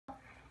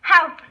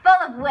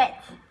of wit.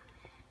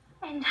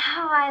 And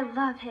how I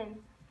love him.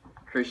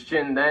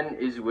 Christian, then,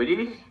 is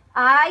witty?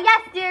 Ah,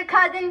 yes, dear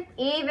cousin,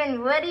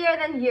 even wittier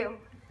than you.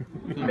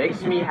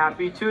 Makes me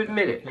happy to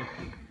admit it.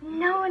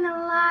 No one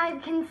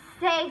alive can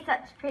say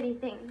such pretty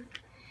things.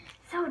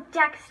 So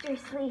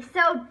dexterously,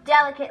 so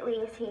delicately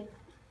is he.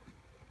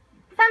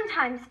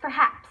 Sometimes,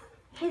 perhaps,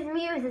 his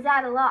muse is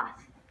at a loss.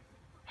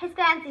 His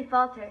fancy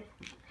falters.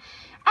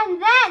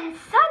 And then,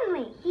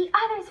 suddenly, he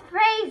utters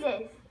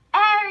phrases,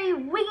 airy,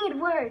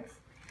 winged words.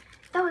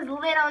 Those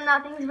little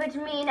nothings which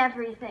mean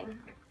everything.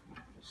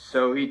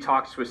 So he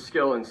talks with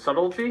skill and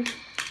subtlety?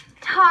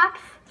 Talks?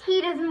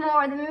 He does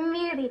more than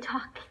merely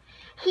talk.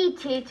 He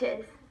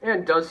teaches.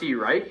 And does he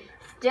write?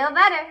 Still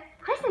better.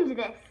 Listen to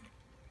this.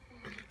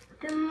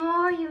 The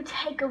more you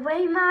take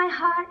away my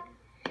heart,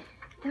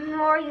 the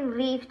more you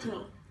leave to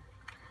me.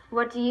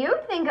 What do you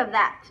think of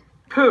that?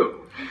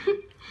 Pooh!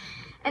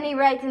 And he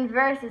writes in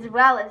verse as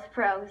well as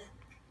prose.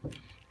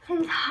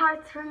 Since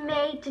hearts were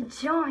made to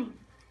join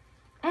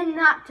and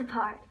not to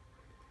part.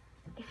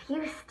 If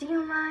you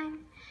steal mine,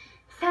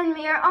 send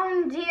me your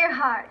own dear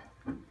heart.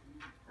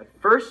 At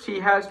first he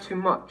has too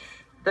much,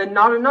 then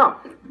not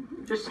enough.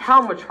 Just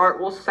how much heart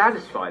will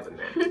satisfy the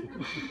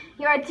man?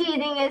 Your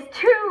teasing is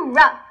too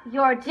rough.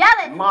 You're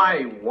jealous.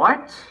 My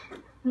what?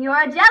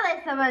 You're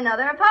jealous of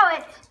another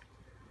poet.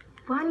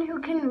 One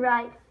who can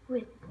write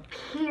with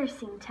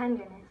piercing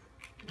tenderness.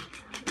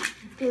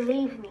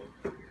 Believe me,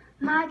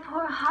 my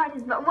poor heart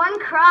is but one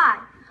cry,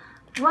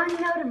 one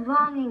note of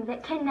longing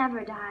that can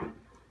never die.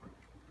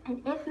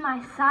 And if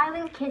my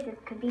silent kisses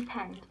could be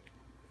penned,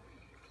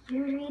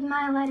 you'd read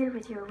my letter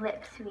with your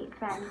lips, sweet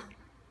friend.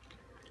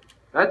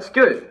 That's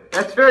good.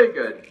 That's very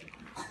good.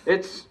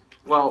 It's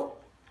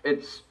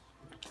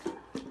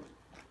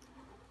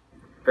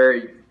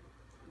very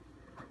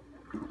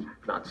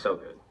not so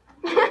good.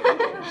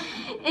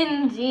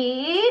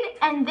 Indeed,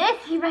 and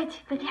this he writes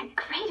with yet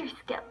greater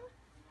skill.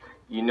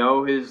 You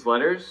know his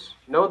letters?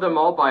 Know them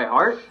all by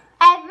heart?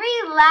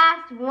 Every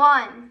last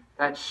one.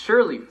 That's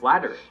surely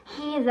flattering.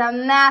 He is a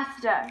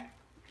master.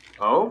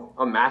 Oh,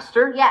 a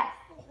master? Yes.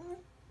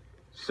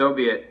 So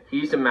be it.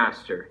 He's a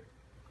master.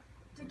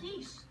 De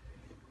Guiche,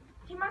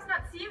 he must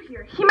not see you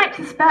here. He might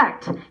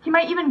suspect. He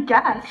might even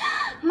guess.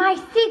 My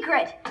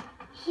secret.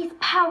 He's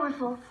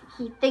powerful.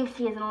 He thinks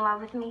he is in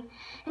love with me.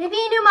 And if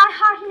he knew my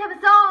heart, he'd have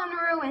us all in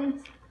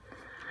ruins.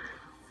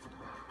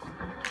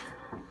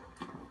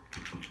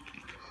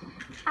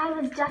 I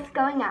was just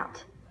going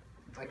out.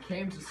 I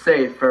came to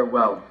say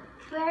farewell.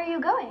 Where are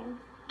you going?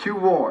 To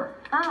war.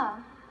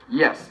 Ah.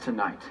 Yes,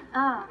 tonight.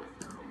 Ah.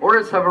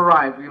 Orders have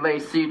arrived. We lay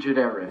siege at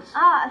Eris.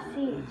 Ah, a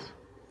siege.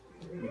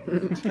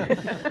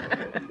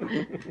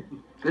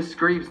 This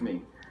grieves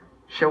me.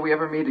 Shall we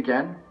ever meet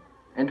again?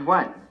 And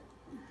when?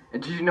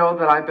 And did you know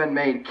that I've been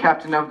made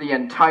captain of the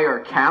entire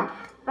camp?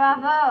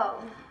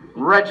 Bravo.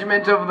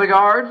 Regiment of the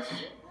Guards?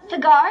 The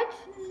Guards?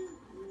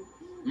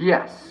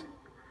 Yes.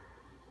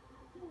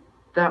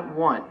 That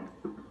one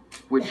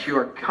which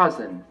your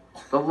cousin,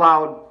 the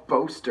loud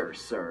boaster,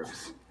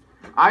 serves.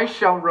 I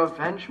shall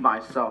revenge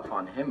myself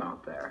on him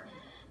out there.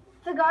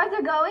 The Guards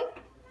are going?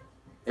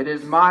 It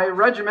is my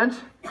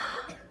regiment.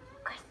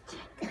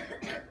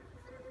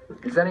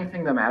 Is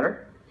anything the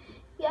matter?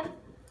 Yes,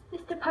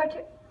 this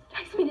departure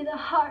strikes me to the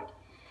heart.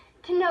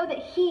 To know that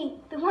he,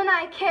 the one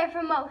I care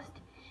for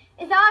most,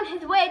 is on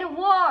his way to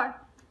war.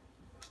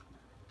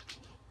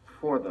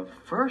 For the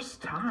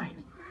first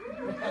time,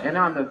 and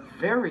on the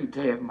very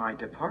day of my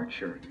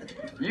departure,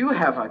 you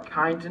have a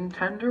kind and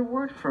tender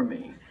word for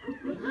me.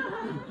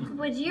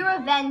 Would you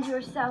revenge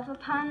yourself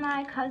upon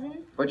my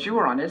cousin? But you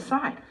are on his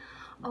side.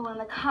 Oh, on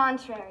the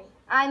contrary,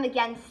 I'm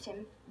against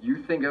him. You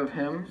think of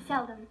him?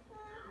 Seldom.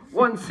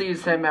 One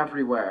sees him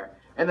everywhere,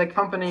 in the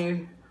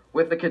company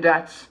with the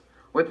cadets,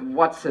 with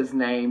what's his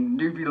name,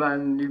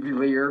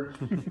 Nubilier.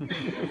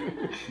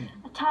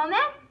 A tall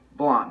man?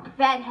 Blonde.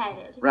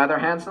 Red-headed. Rather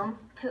handsome?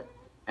 Pooh.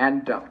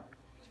 And dumb.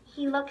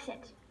 He looks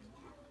it.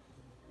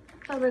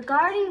 But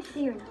regarding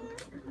Cyrano,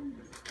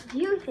 do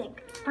you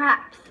think,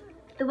 perhaps,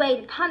 the way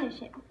to punish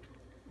him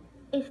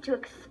is to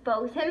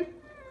expose him?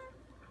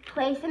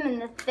 Place him in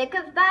the thick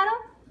of battle?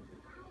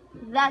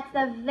 That's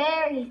the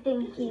very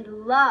thing he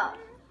loves.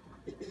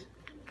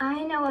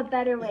 I know a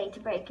better way to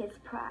break his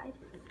pride.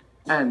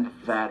 And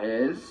that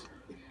is?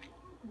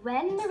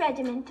 When the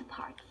regiment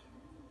departs,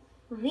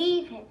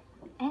 leave him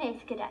and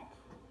his cadets,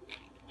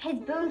 his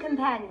boon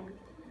companions,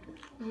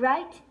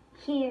 right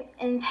here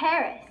in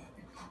Paris.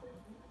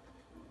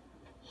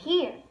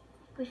 Here,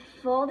 with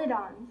folded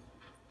arms.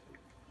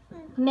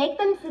 Make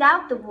them sit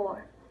out the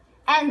war,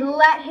 and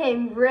let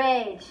him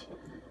rage.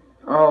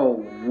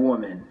 Oh,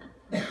 woman.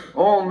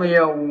 Only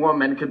a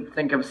woman could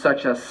think of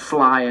such a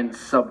sly and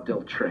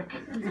subtle trick.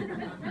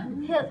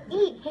 He'll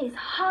eat his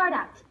heart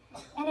out,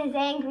 and his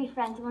angry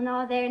friends will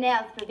gnaw their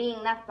nails for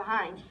being left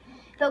behind.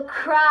 They'll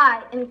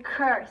cry and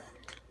curse,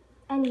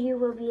 and you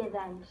will be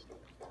avenged.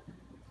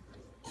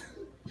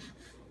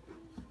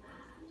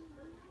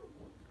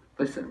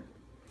 Listen.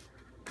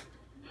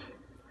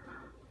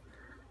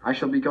 I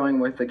shall be going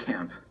with the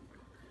camp.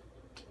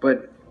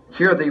 But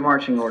Here are the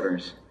marching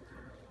orders.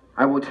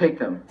 I will take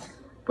them,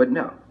 but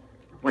no,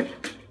 wait.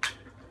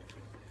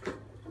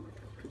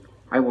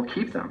 I will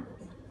keep them,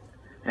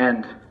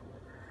 and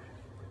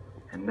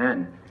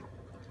then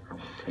I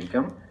will take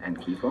them and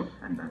keep them,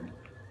 and then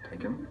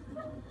take them.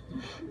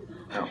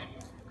 Oh,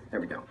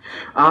 there we go.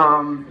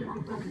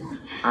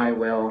 I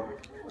will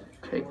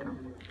take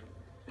them.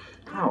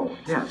 Oh,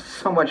 yes,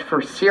 so much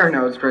for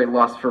Cyrano's great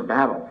loss for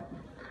battle.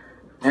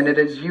 And it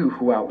is you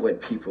who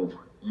outwit people.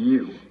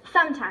 You.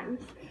 Sometimes.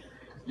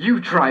 You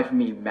drive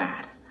me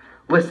mad.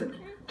 Listen,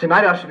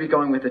 tonight I should be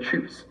going with the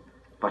troops.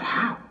 But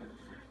how?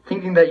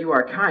 Thinking that you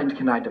are kind,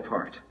 can I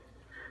depart?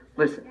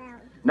 Listen,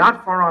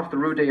 not far off the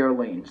Rue des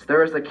Orleans,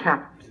 there is a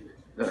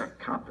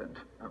convent.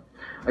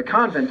 A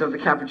convent of the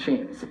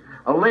Capuchins.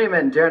 A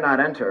layman dare not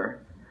enter,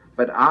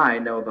 but I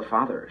know the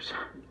fathers.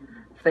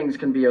 Things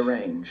can be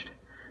arranged.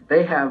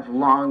 They have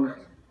long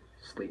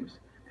sleeves,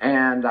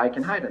 and I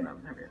can hide in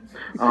them.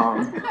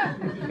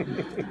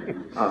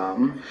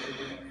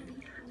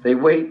 They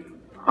wait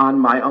on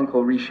my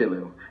uncle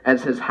Richelieu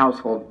as his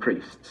household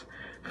priests.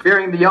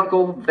 Fearing the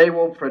uncle, they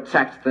will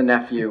protect the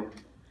nephew.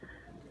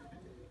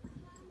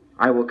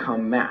 I will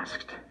come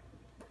masked.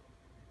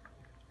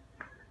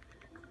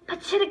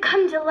 But should it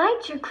come to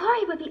light, your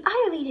glory would be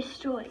utterly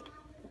destroyed.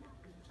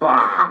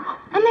 Bah!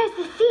 And there's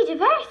the siege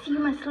of Arras you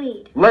must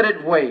lead. Let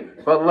it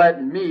wait, but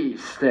let me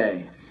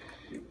stay.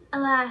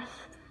 Alas,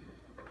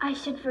 I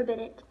should forbid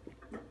it.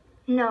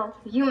 No,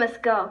 you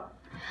must go.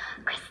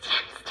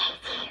 Christian stays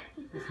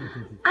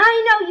here.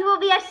 I know you will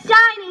be a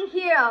shining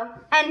hero,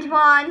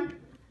 Antoine.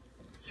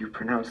 You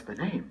pronounce the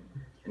name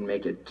and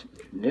make it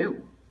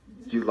new.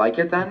 You like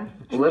it then,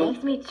 a It little?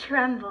 makes me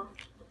tremble.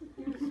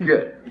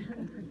 Good.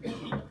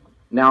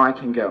 Now I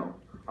can go.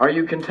 Are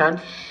you content?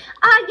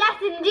 Ah,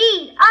 yes,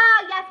 indeed.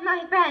 Ah, yes,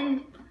 my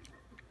friend.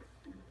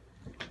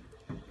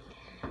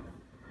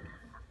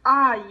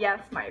 Ah, yes,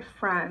 my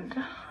friend.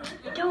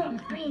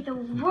 Don't breathe a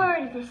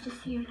word of this to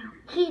Cyrano.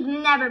 He'd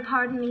never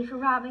pardon me for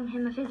robbing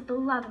him of his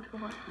beloved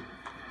boy.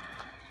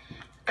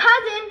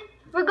 Cousin,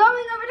 we're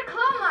going over to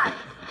Clonmont.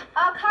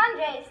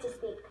 Condre is to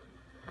speak.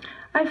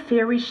 I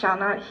fear we shall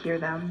not hear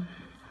them.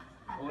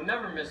 We'll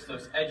never miss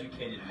those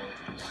educated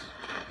monkeys.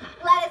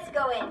 Let us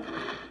go in.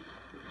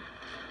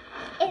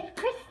 If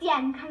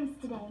Christian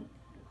comes today,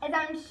 as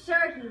I'm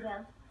sure he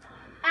will,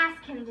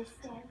 ask him to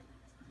stand.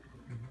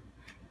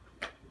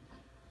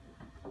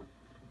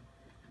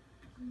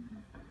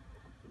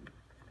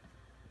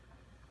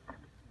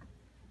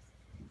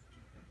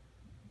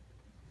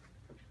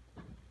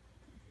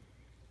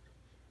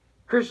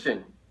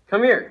 Christian,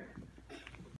 come here.